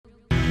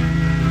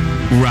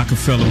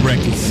Rockefeller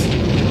Records.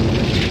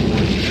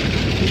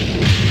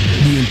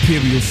 The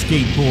Imperial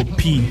Skateboard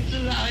P.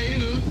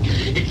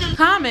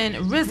 Common,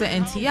 RZA,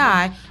 and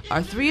T.I.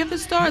 are three of the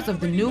stars of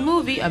the new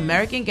movie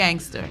American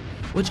Gangster,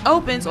 which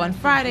opens on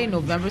Friday,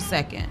 November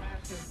 2nd.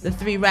 The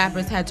three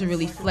rappers had to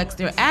really flex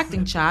their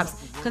acting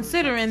chops,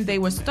 considering they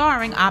were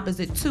starring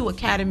opposite two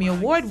Academy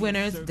Award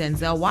winners,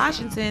 Denzel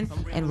Washington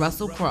and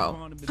Russell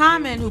Crowe.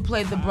 Common, who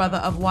played the brother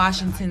of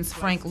Washington's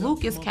Frank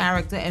Lucas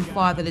character and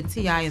father to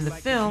T.I. in the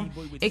film,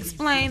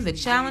 explained the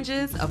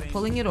challenges of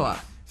pulling it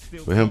off.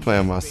 With him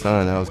playing my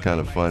son, that was kind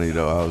of funny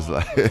though. I was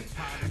like,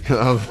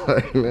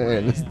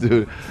 man, this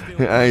dude,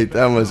 I ain't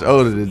that much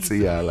older than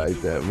T.I.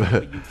 like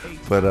that.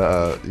 But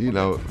you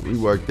know, we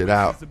worked it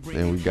out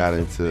and we got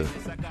into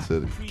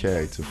the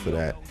character for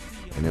that,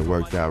 and it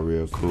worked out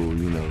real cool.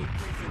 You know,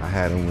 I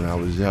had him when I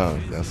was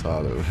young. That's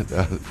all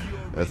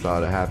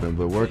that happened.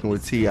 But working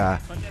with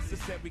T.I.,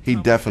 he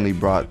definitely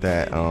brought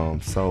that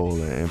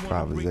soul and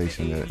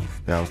improvisation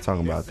that I was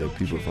talking about, that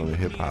people from the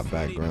hip hop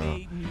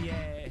background,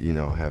 you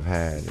know, have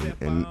had,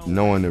 and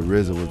knowing that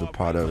RZA was a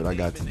part of it, I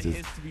got to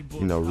just,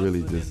 you know,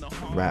 really just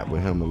rap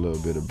with him a little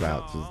bit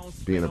about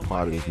just being a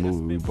part of this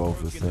movie. We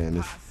both were saying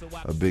it's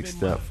a big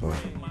step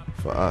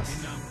for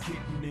us.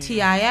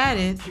 T.I.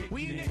 added,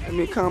 I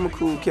mean, Common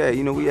cool cat.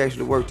 You know, we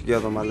actually worked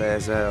together on my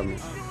last album.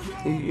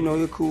 You know,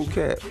 you're a cool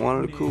cat, one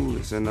of the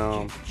coolest, and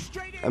I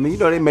mean, you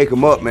know, they make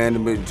him up, man,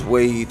 to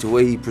way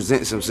he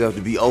presents himself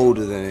to be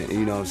older than,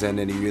 you know what I'm saying,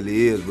 than he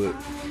really is. But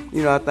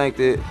you know, I think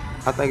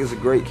it's a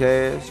great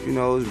cast. You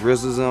know,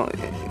 RZA's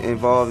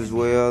involved as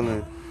well,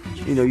 and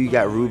you know, you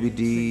got Ruby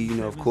D, you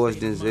know, of course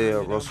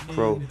Denzel, Russell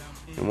Crowe,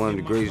 and one of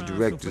the greatest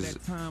directors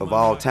of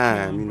all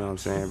time. You know what I'm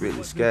saying,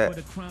 Ridley Scott.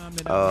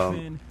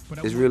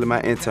 It's really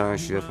my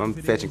internship. I'm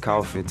fetching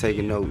coffee and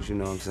taking notes. You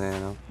know what I'm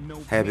saying.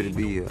 I'm happy to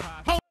be here.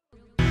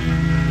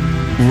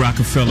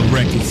 Rockefeller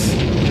Records.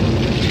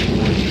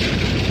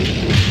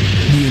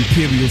 The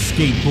Imperial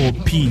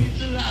Skateboard P.